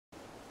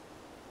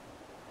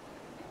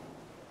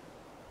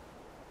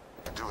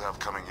do have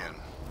coming in.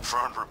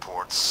 Confirmed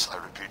reports, I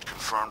repeat,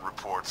 confirmed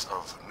reports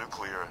of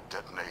nuclear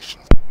detonation.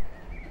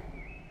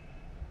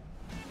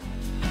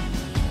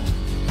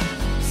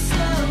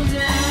 Slow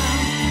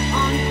down,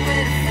 on your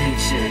way to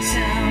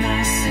Futuretown,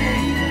 I say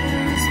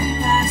as we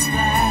pass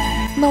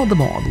by. Now the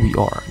mod we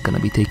are gonna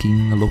be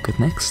taking a look at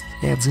next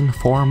adds in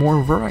far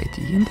more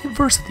variety and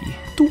diversity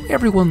to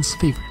everyone's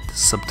favorite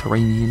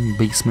subterranean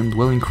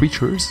basement-dwelling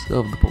creatures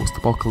of the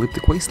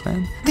post-apocalyptic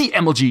wasteland, the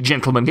MLG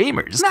Gentleman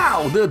Gamers.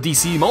 Now, the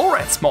DC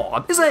Molerats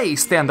mod is a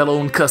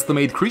standalone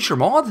custom-made creature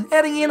mod,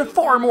 adding in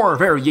far more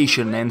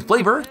variation and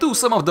flavor to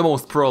some of the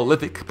most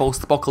prolific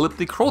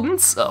post-apocalyptic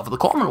rodents of the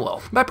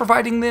Commonwealth, by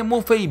providing them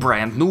with a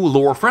brand new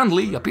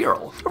lore-friendly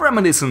apparel,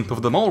 reminiscent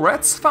of the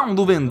Molerats found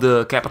within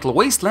the Capital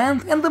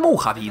Wasteland and the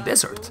Mojave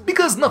Desert.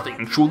 Because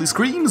nothing truly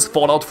screams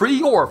Fallout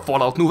 3 or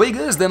Fallout New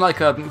Vegas than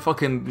like a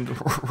fucking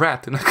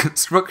rat in a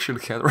construction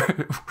cat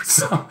or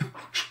something.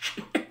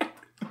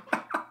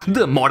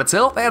 The mod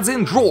itself adds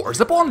in drawers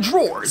upon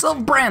drawers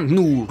of brand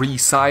new,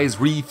 resized,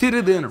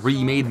 refitted and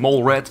remade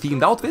Molerat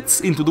themed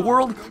outfits into the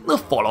world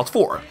of Fallout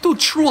 4 to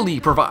truly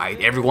provide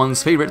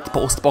everyone's favorite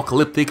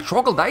post-apocalyptic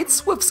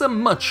troglodytes with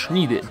some much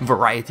needed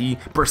variety,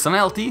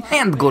 personality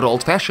and good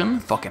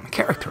old-fashioned fucking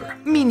character.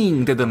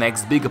 Meaning that the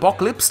next big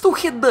apocalypse to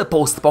hit the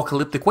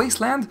post-apocalyptic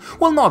wasteland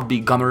will not be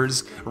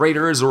gunners,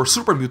 raiders or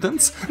super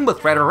mutants,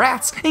 but rather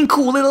rats in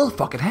cool little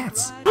fucking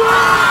hats,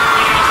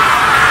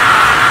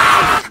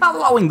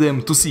 allowing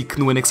them to seek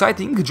new and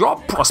exciting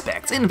job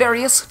prospects in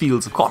various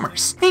fields of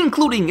commerce,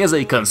 including as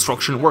a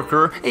construction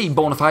worker, a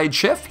bona fide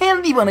chef,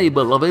 and even a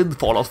beloved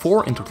Fallout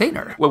 4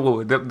 entertainer.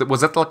 Wait,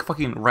 was that like a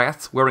fucking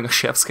rat wearing a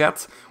chef's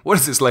hat? What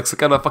is this, like some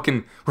kind of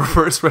fucking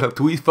reverse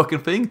Ratatouille fucking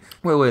thing?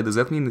 Wait, does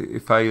that mean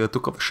if I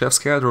took off a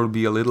chef's hat, there would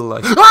be a little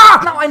like...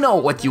 Ah! Now I know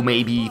what you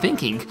may be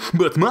thinking,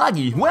 but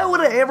Maggie, why would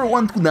I ever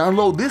want to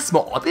download this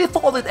mod if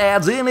all it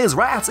adds in is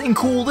rats in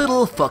cool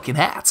little fucking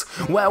hats?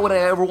 Why would I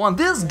ever want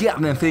this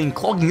goddamn thing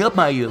clogging up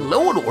my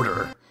load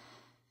order?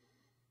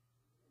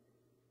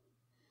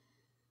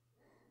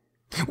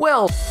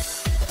 Well...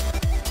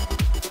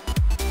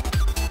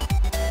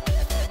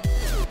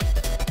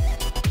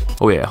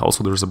 Oh yeah,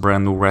 also there's a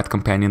brand new rat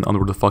companion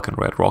under the fucking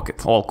red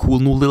rocket. All cool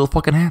new little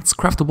fucking hats,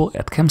 craftable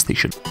at Chem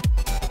Station.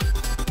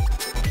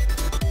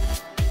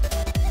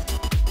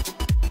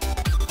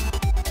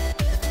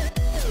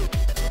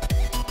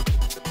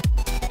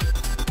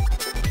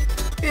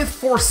 If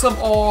for some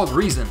odd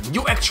reason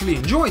you actually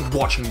enjoyed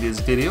watching this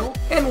video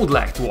and would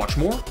like to watch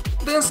more,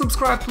 then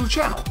subscribe to the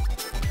channel.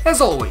 As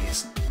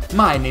always,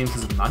 my name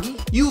is Nagi,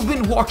 you've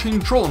been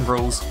watching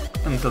TrollenBros.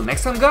 Until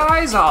next time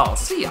guys, I'll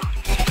see ya!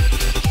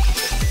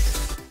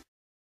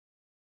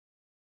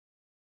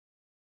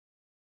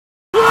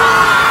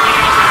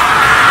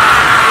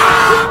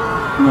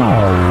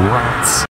 Oh, rats.